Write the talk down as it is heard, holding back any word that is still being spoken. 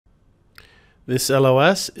This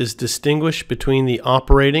LOS is distinguished between the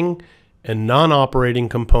operating and non-operating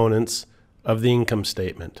components of the income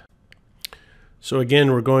statement. So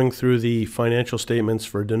again, we're going through the financial statements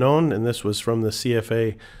for Danone, and this was from the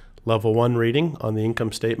CFA Level 1 reading on the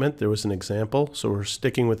income statement. There was an example, so we're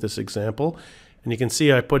sticking with this example. And you can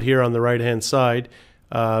see I put here on the right-hand side,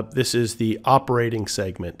 this is the operating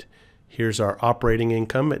segment. Here's our operating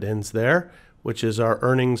income, it ends there, which is our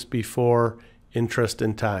earnings before interest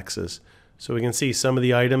and taxes. So we can see some of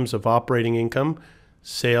the items of operating income: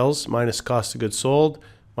 sales minus cost of goods sold,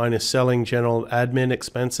 minus selling general admin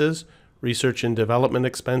expenses, research and development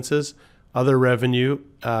expenses, other revenue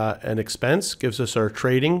and expense gives us our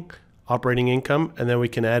trading operating income, and then we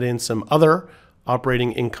can add in some other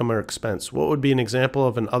operating income or expense. What would be an example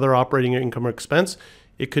of an other operating income or expense?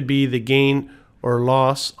 It could be the gain or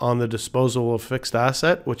loss on the disposal of fixed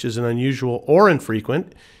asset, which is an unusual or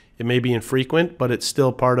infrequent. It may be infrequent, but it's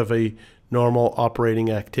still part of a normal operating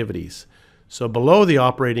activities. So below the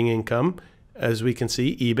operating income, as we can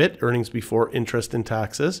see, EBIT, earnings before interest and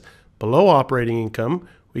taxes. Below operating income,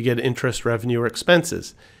 we get interest revenue or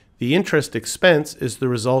expenses. The interest expense is the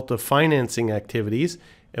result of financing activities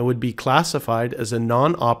and would be classified as a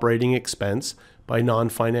non-operating expense by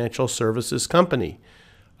non-financial services company.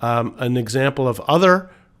 An example of other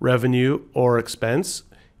revenue or expense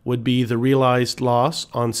would be the realized loss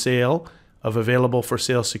on sale of available for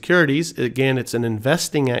sale securities. Again, it's an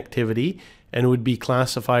investing activity and would be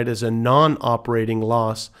classified as a non-operating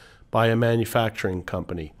loss by a manufacturing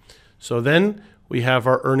company. So then we have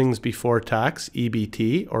our earnings before tax,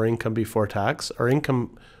 EBT, or income before tax, our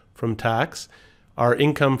income from tax, our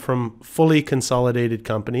income from fully consolidated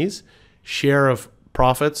companies, share of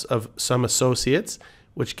profits of some associates,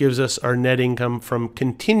 which gives us our net income from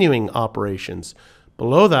continuing operations.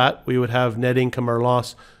 Below that, we would have net income or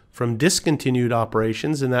loss from discontinued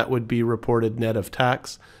operations, and that would be reported net of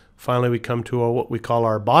tax. Finally, we come to what we call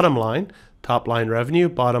our bottom line, top line revenue,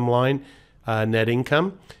 bottom line net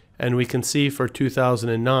income. And we can see for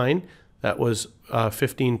 2009, that was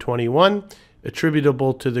 1521.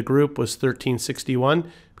 Attributable to the group was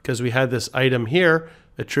 1361 because we had this item here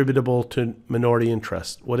attributable to minority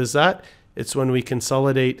interest. What is that? It's when we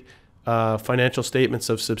consolidate financial statements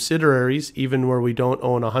of subsidiaries, even where we don't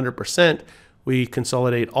own 100%, we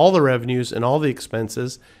consolidate all the revenues and all the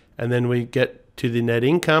expenses, and then we get to the net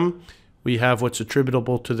income. We have what's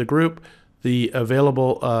attributable to the group. The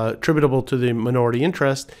available attributable to the minority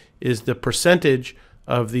interest is the percentage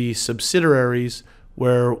of the subsidiaries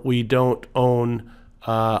where we don't own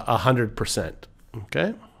 100%.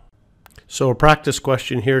 Okay. So a practice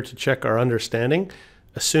question here to check our understanding.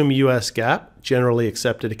 Assume U.S. GAAP, generally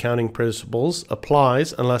accepted accounting principles,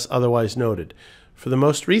 applies unless otherwise noted. For the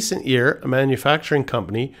most recent year, a manufacturing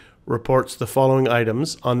company reports the following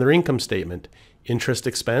items on their income statement: interest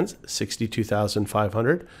expense,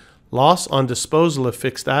 $62,500, loss on disposal of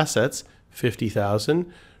fixed assets, $50,000,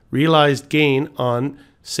 realized gain on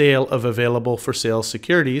sale of available for sale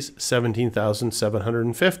securities,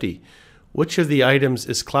 $17,750. Which of the items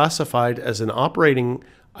is classified as an operating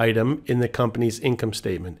item in the company's income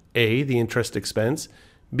statement? A, the interest expense,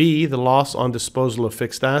 B, the loss on disposal of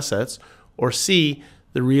fixed assets, or C,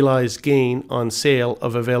 the realized gain on sale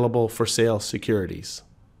of available for sale securities?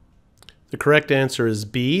 The correct answer is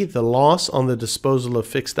B. The loss on the disposal of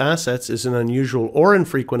fixed assets is an unusual or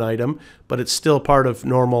infrequent item, but it's still part of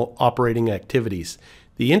normal operating activities.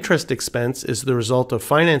 The interest expense is the result of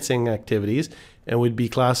financing activities and would be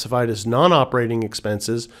classified as non-operating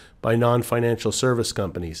expenses by non-financial service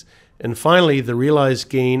companies. And finally, the realized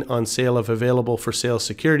gain on sale of available for sale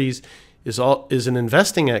securities is an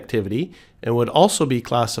investing activity and would also be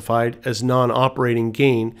classified as non-operating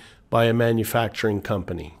gain by a manufacturing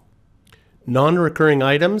company. Non-recurring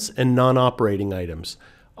items and non-operating items.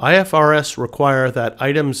 IFRS require that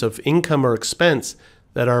items of income or expense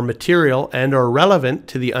that are material and are relevant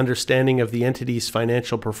to the understanding of the entity's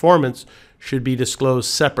financial performance should be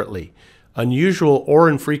disclosed separately. Unusual or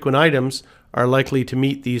infrequent items are likely to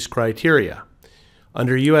meet these criteria.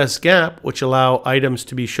 Under U.S. GAAP, which allow items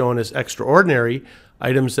to be shown as extraordinary,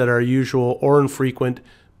 items that are usual or infrequent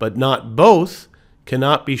but not both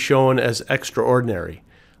cannot be shown as extraordinary.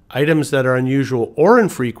 Items that are unusual or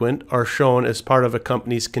infrequent are shown as part of a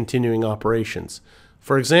company's continuing operations.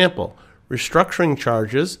 For example, restructuring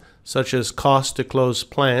charges, such as costs to close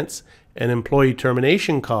plants and employee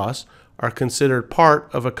termination costs, are considered part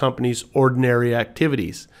of a company's ordinary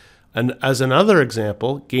activities. And as another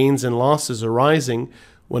example, gains and losses arising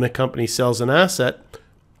when a company sells an asset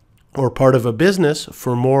or part of a business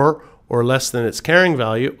for more or less than its carrying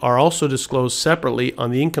value are also disclosed separately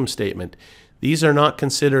on the income statement. These are not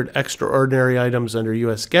considered extraordinary items under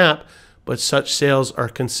U.S. GAAP, but such sales are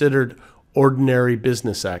considered ordinary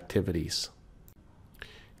business activities.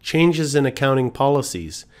 Changes in accounting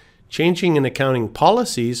policies. Changing in accounting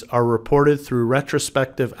policies are reported through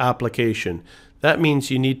retrospective application. That means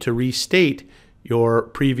you need to restate your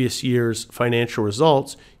previous year's financial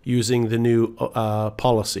results using the new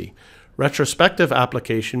policy. Retrospective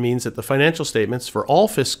application means that the financial statements for all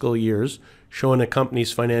fiscal years shown in a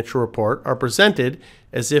company's financial report are presented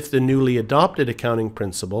as if the newly adopted accounting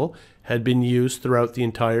principle had been used throughout the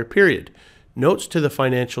entire period. Notes to the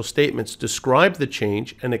financial statements describe the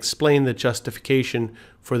change and explain the justification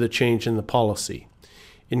for the change in the policy.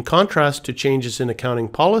 In contrast to changes in accounting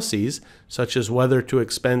policies, such as whether to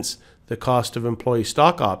expense the cost of employee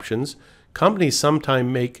stock options, companies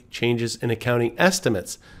sometimes make changes in accounting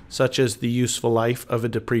estimates, such as the useful life of a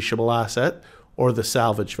depreciable asset or the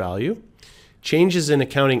salvage value. Changes in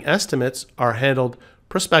accounting estimates are handled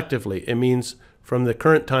prospectively. It means from the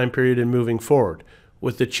current time period and moving forward,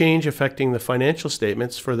 with the change affecting the financial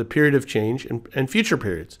statements for the period of change and future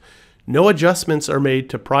periods. No adjustments are made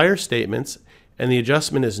to prior statements, and the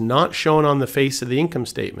adjustment is not shown on the face of the income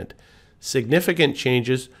statement. Significant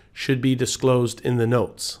changes should be disclosed in the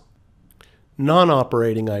notes.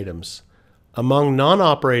 Non-operating items. Among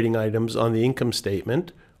non-operating items on the income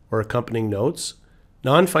statement or accompanying notes,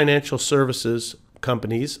 non-financial services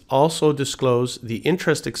companies also disclose the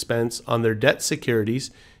interest expense on their debt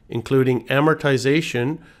securities, including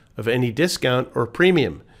amortization of any discount or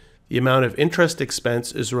premium. The amount of interest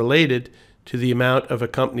expense is related to the amount of a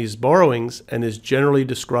company's borrowings and is generally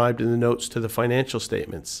described in the notes to the financial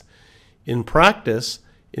statements. In practice,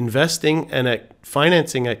 investing and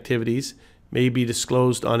financing activities may be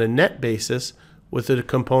disclosed on a net basis, with the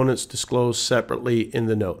components disclosed separately in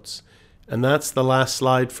the notes. And that's the last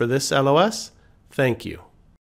slide for this LOS. Thank you.